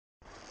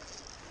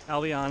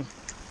Albie on.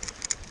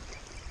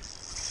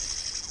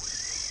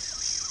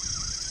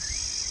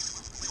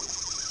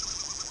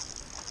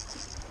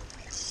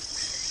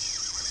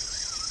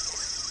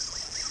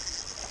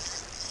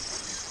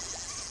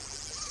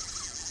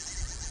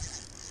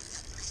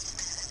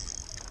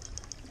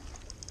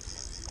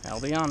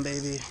 Albie on,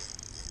 baby.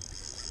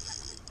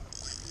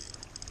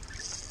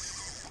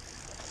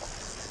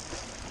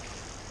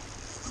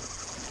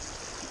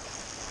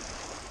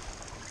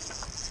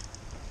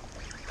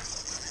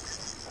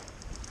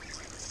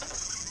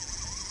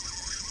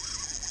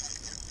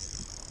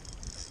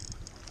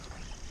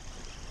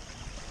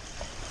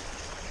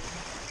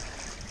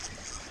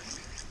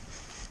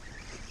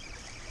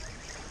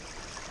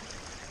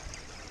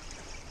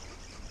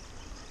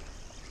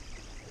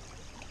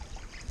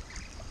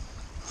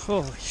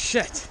 Holy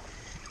shit,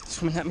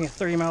 swimming at me at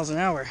 30 miles an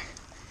hour.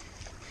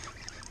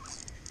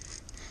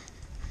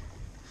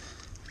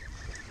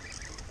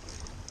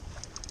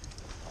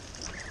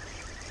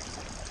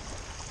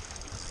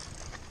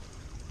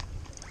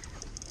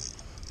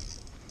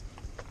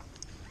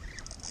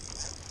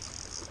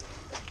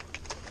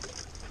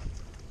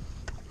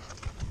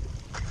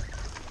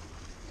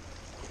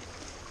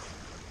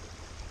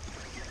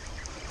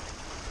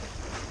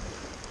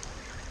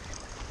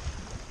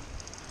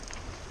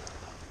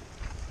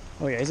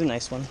 Oh yeah, he's a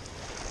nice one.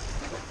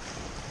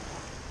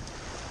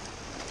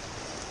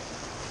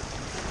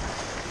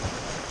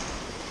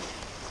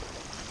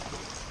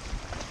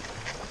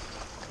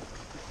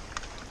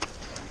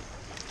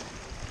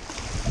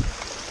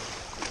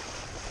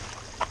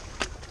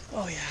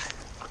 Oh yeah,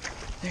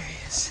 there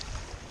he is.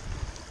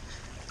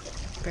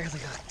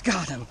 Barely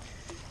got him.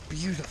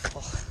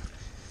 Beautiful,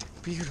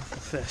 beautiful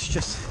fish.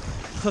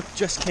 Hook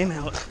just came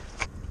out.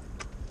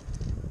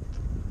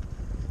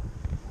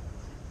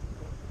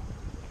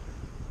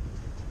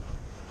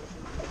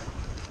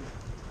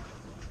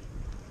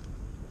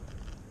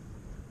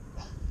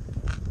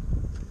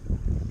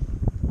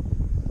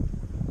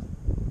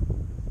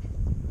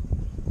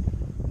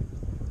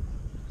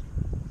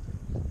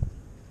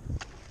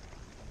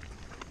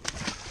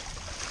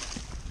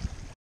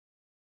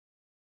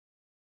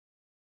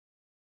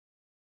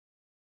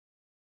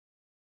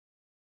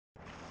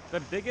 The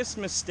biggest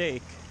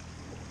mistake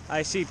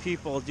I see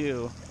people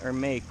do or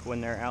make when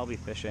they're albie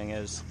fishing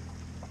is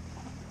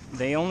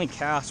they only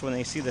cast when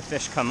they see the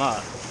fish come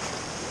up.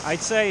 I'd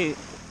say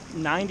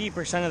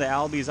 90% of the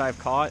albies I've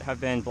caught have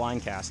been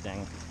blind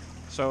casting.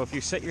 So if you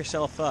set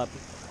yourself up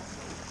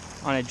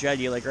on a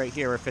jetty, like right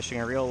here, we're fishing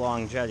a real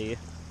long jetty,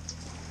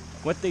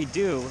 what they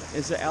do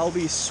is the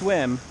albies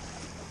swim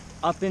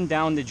up and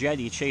down the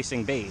jetty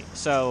chasing bait.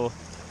 So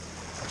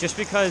just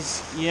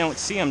because you don't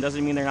see them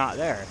doesn't mean they're not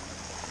there.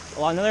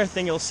 Well, another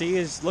thing you'll see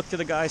is look to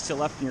the guys to the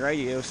left and right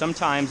of you.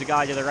 Sometimes a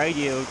guy to the right of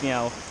you,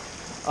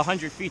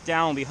 100 feet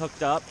down will be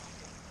hooked up.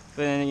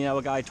 But then,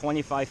 a guy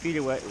 25 feet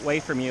away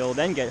from you will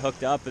then get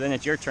hooked up, but then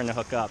it's your turn to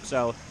hook up.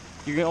 So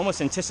you can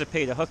almost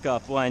anticipate a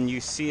hookup when you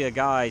see a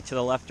guy to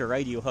the left or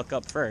right of you hook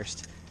up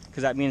first,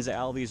 because that means the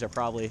albies are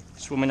probably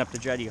swimming up the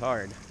jetty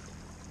hard.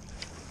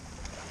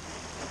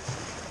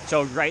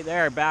 So right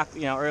there, back,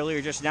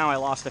 earlier just now I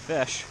lost a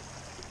fish.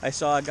 I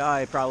saw a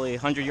guy probably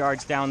 100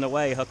 yards down the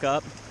way hook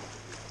up.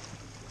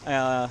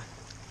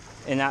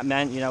 And that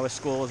meant, a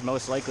school was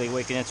most likely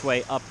waking its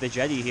way up the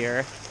jetty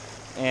here.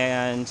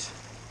 And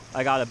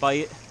I got a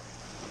bite,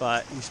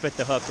 but he spit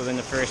the hook within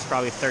the first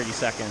probably 30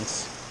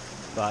 seconds.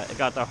 But it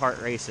got the heart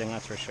racing,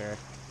 that's for sure.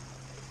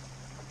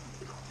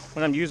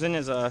 What I'm using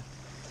is a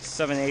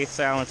 7/8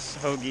 ounce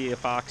Hogy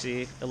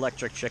Epoxy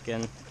electric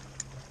chicken.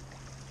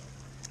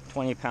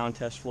 20-pound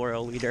test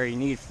fluoro leader. You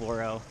need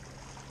fluoro.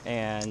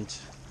 And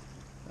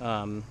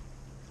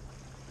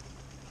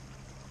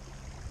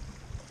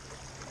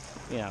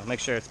make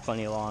sure it's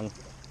plenty long.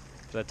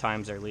 So at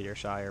times they're leader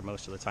shy, or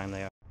most of the time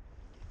they are.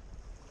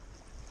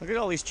 Look at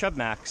all these chub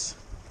macks.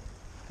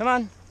 Come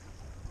on.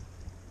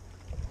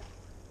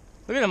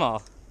 Look at them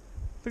all.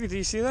 Look at, do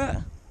you see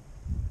that?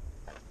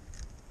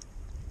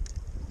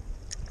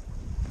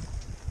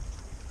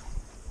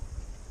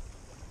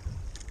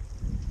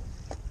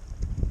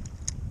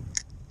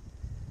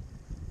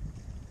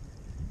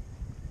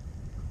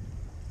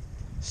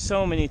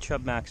 So many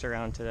chub macks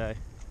around today.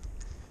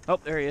 Oh,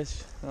 there he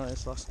is. Oh, I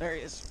just lost. There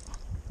he is.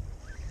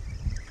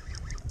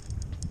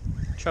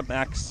 Chub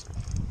macks.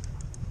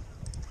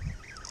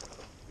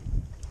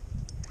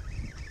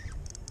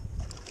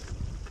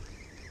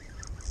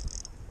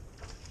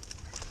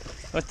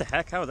 What the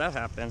heck? How would that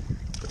happen?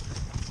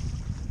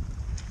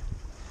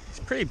 It's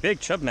pretty big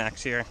chub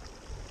macks here.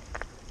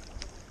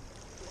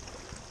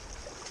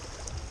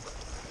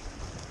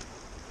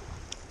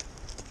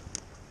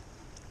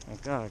 Oh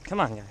God,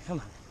 come on, guy, come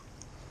on.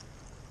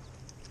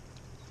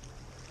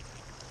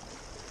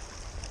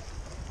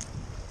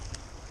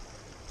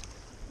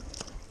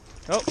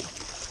 Oh,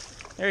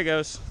 there he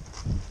goes.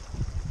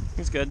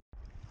 He's good.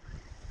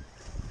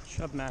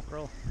 Chub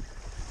mackerel.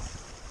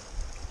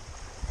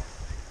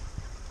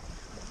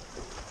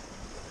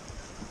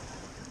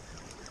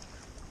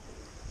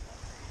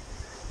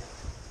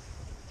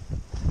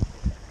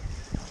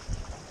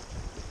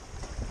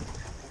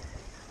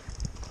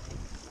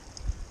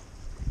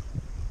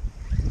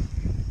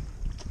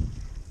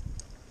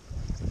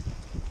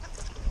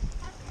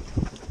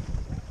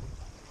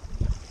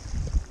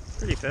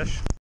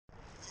 fish.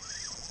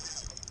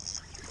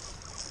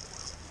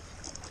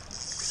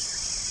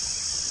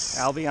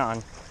 Albie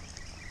on.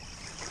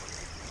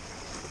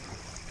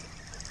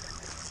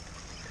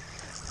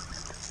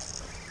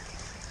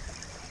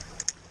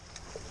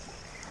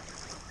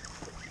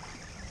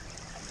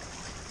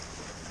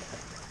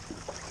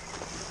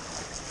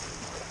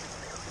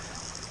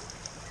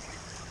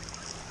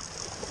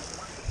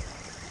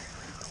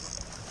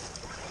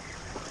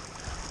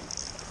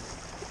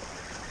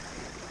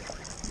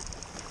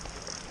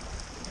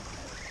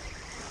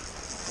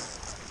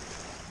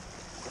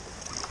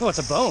 Oh, it's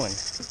a bone.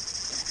 It's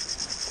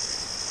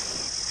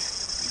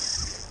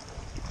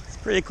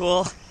pretty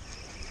cool.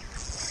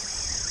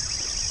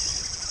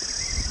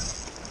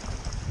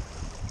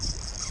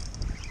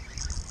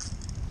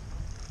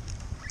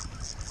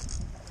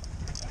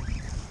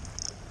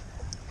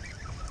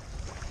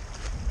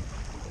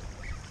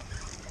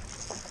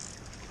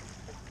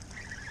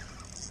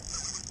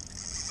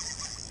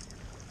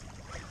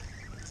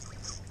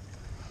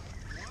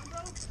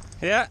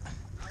 Yeah,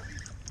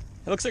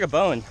 it looks like a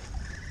bone.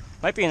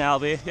 Might be an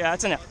albie. Yeah,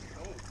 it's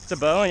a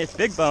bone. It's a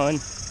big bone.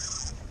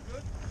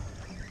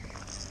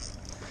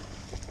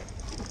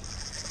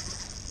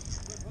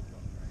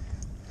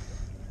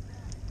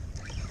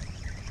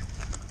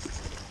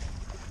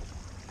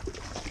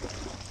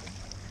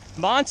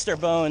 Monster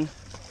bone.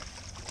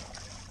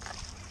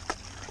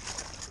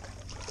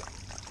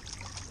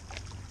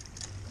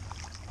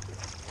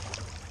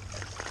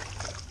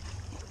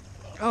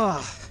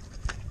 Oh,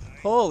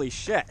 holy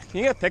shit. Can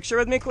you get a picture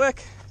with me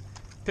quick?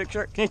 Can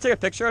you take a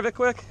picture of it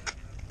quick?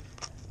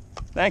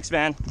 Thanks,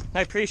 man.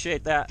 I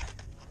appreciate that.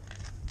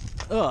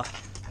 Ugh.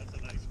 That's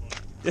a nice one.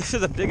 This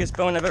is the biggest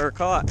bone I've ever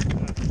caught.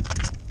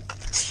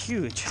 It's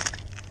huge.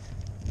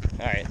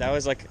 Alright, that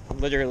was like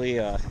literally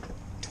a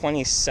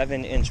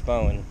 27-inch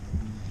bone.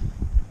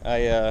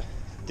 I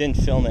didn't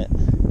film it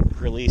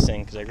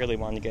releasing because I really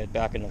wanted to get it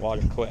back in the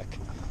water quick.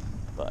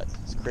 But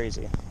it's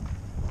crazy.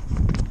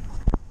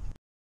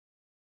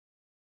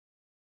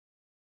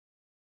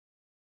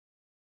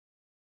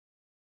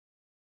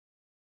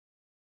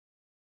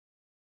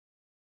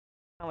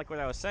 Like what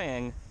I was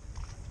saying,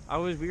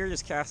 we were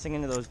just casting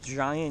into those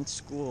giant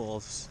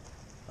schools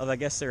of, I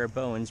guess they were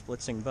bones,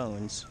 blitzing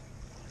bones.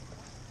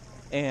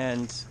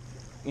 And,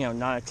 you know,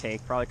 not a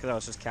take, probably because I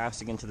was just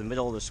casting into the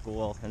middle of the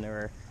school, and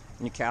when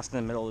you cast in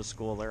the middle of the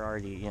school, they're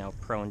already, you know,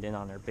 proned in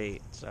on their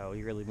bait. So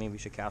you really maybe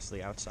should cast to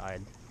the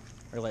outside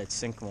or let it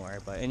sink more.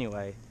 But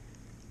anyway,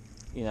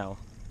 you know,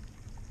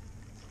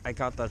 I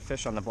got that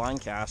fish on the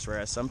blind cast,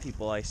 whereas some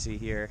people I see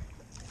here,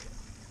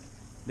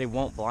 they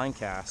won't blind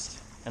cast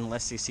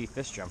unless they see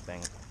fish jumping.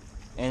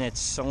 And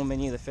it's so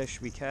many of the fish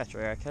we catch,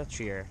 or I catch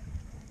here,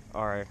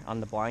 are on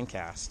the blind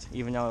cast.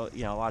 Even though,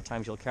 you know, a lot of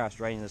times you'll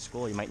cast right into the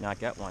school, you might not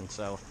get one.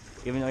 So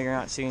even though you're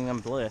not seeing them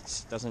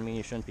blitz, doesn't mean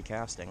you shouldn't be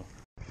casting.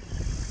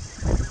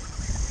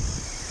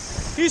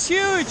 He's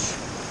huge!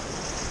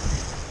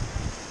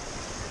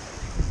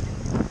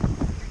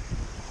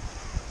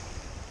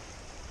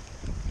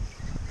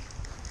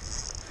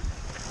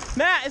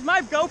 Matt, is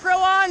my GoPro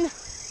on?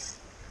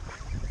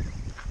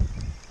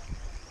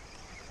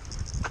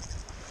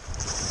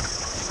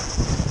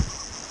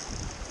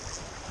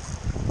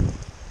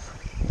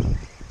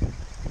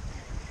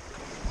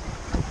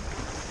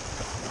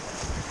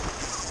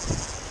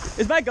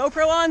 Is my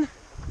GoPro on?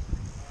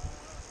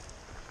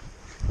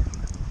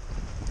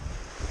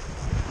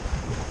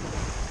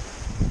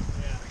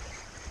 Yeah.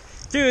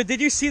 Dude, did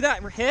you see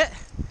that hit? I did it.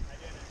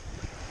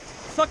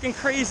 Fucking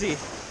crazy.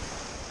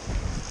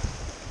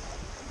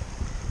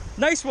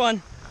 Nice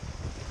one.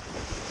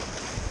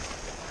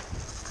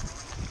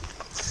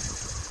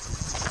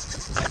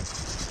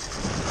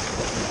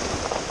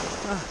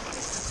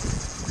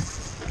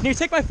 Can you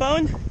take my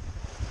phone?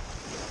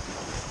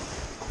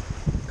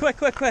 Quick,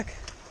 quick, quick.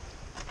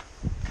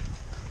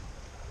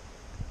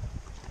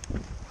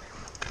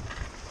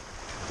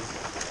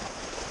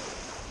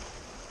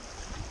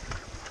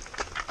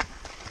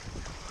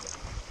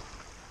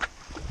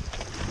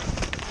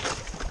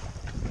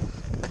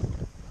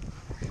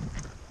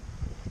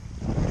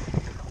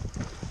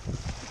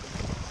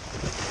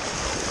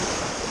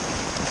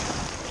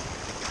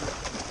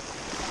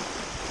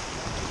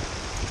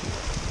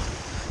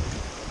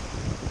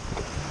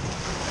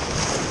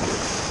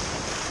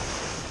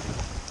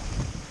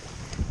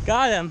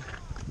 Got him.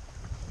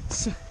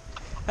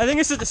 I think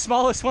this is the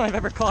smallest one I've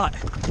ever caught.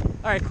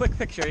 All right, quick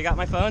picture. You got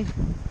my phone?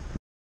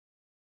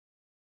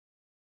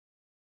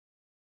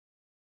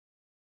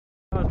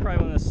 That was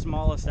probably one of the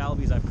smallest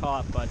albies I've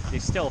caught, but they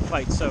still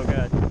fight so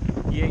good.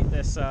 He ate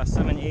this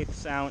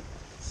 7/8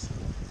 ounce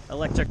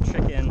electric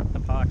chicken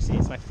epoxy.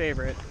 It's my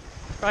favorite,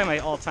 probably my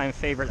all-time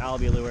favorite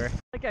albie lure.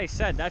 Like I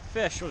said, that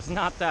fish was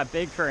not that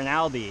big for an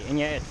albie, and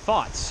yet it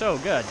fought so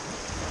good.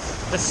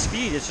 The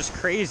speed is just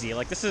crazy.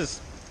 Like this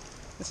is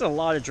a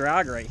lot of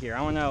drag right here. I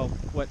don't know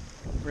what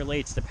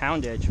relates to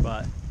poundage,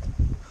 but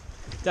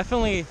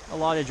definitely a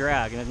lot of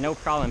drag, and there's no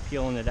problem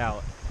peeling it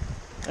out.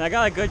 And I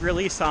got a good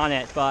release on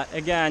it, but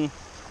again,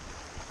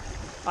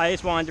 I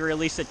just wanted to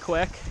release it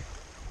quick.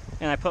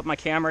 and I put my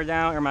camera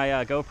down, or my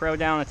GoPro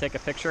down, and take a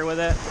picture with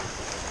it,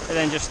 and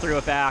then just threw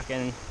it back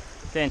and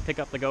then pick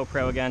up the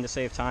GoPro again to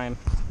save time.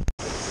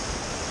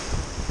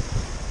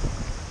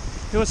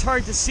 It was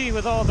hard to see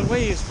with all the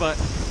waves, but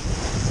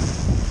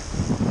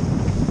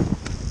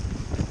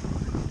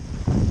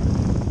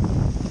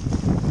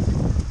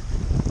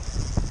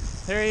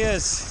there he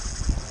is.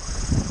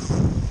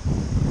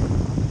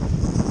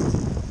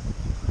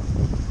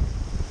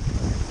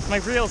 My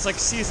reel's like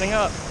seizing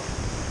up.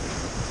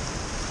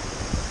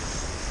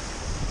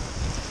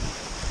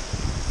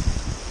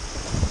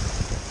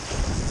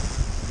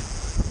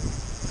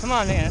 Come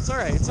on, man, it's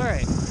alright, it's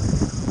alright.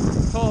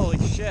 Holy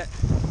shit.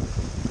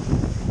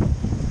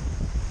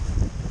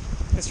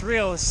 This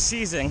reel is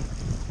seizing.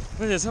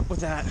 What is up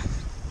with that?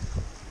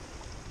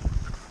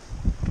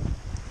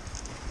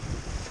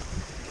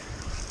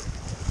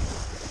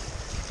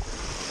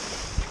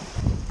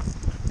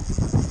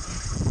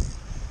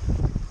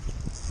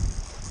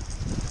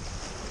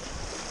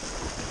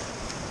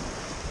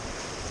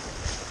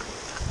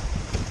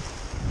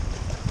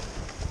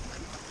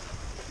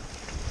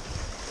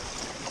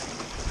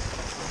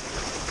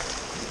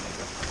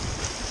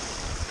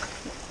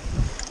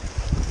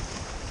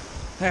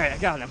 Alright, I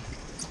got him.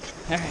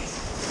 Alright.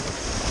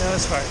 That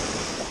was hard.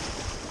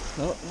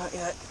 Nope, not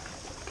yet.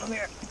 Come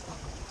here.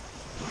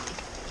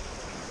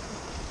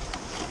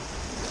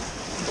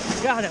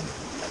 Got him.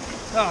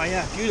 Oh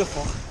yeah,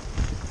 beautiful.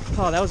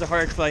 Oh, that was a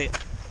hard fight.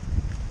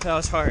 That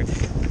was hard.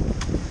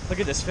 Look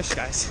at this fish,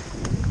 guys.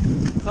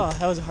 Oh,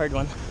 that was a hard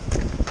one.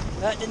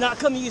 That did not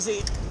come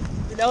easy.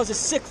 That was a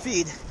sick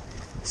feed.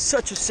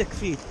 Such a sick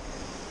feed.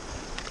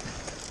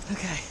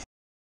 Okay.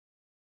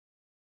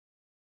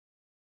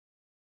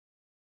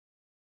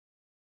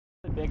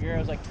 Bigger, it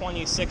was like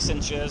 26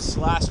 inches.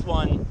 Last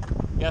one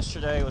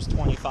yesterday was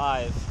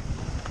 25.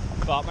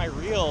 But my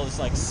reel is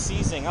like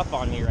seizing up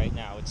on me right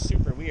now. It's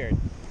super weird.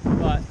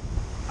 But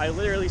I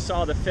literally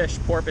saw the fish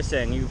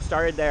porpoising. You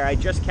started there, I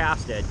just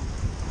casted.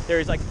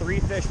 There's like 3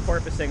 fish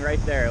porpoising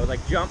right there. It was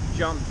like jump,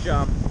 jump,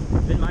 jump.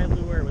 Then my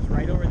lure was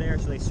right over there,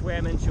 so they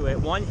swam into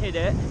it. One hit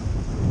it,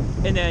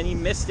 and then he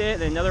missed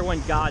it, and another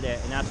one got it,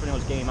 and that's when it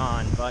was game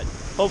on. But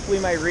hopefully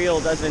my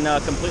reel doesn't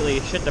completely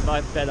shit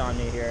the bed on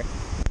me here.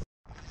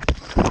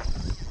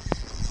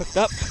 Hooked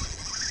up.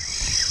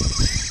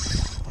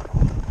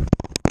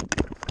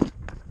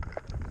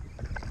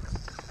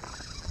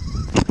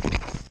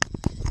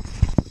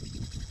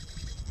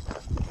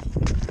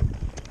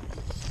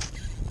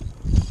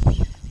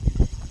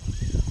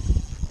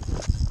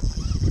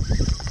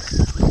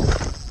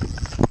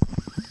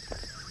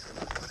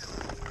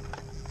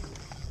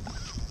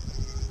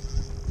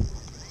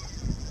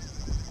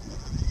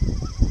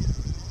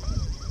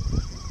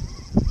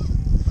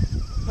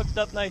 Hooked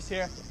up nice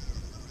here.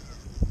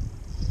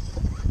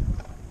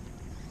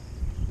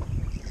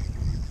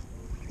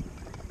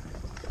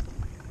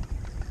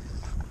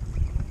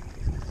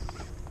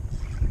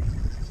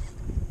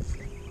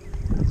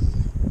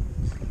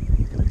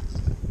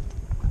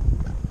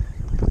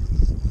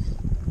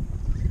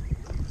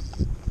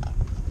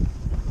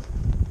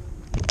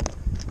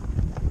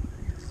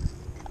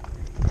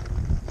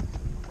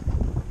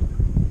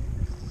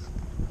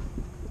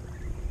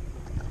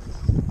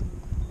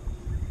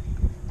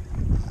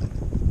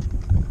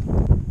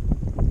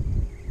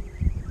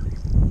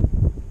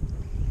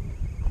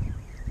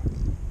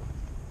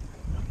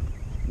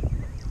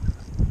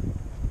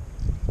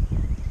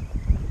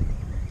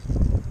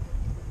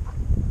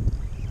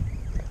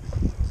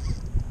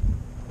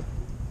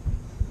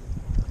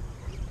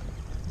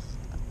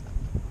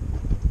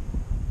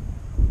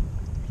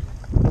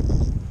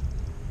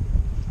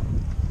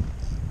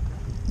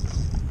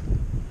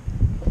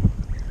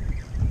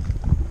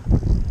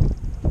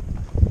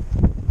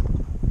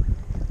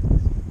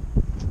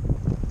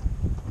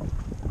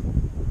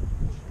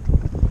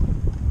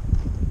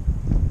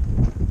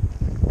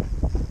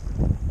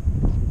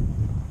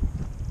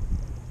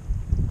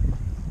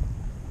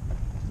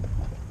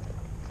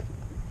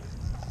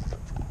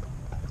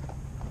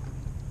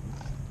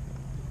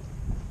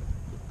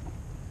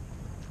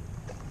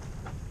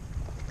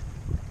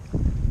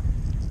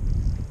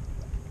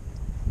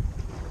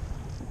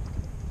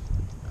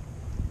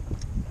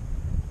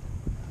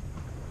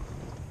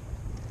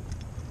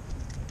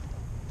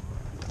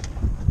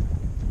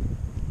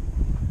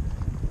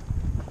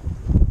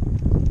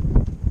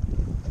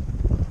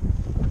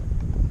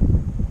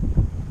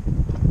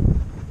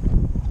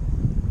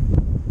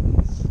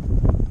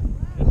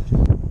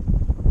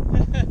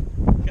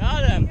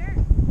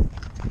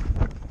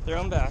 Throw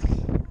him back.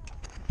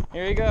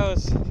 Here he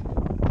goes.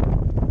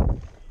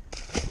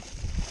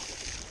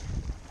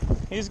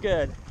 He's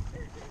good.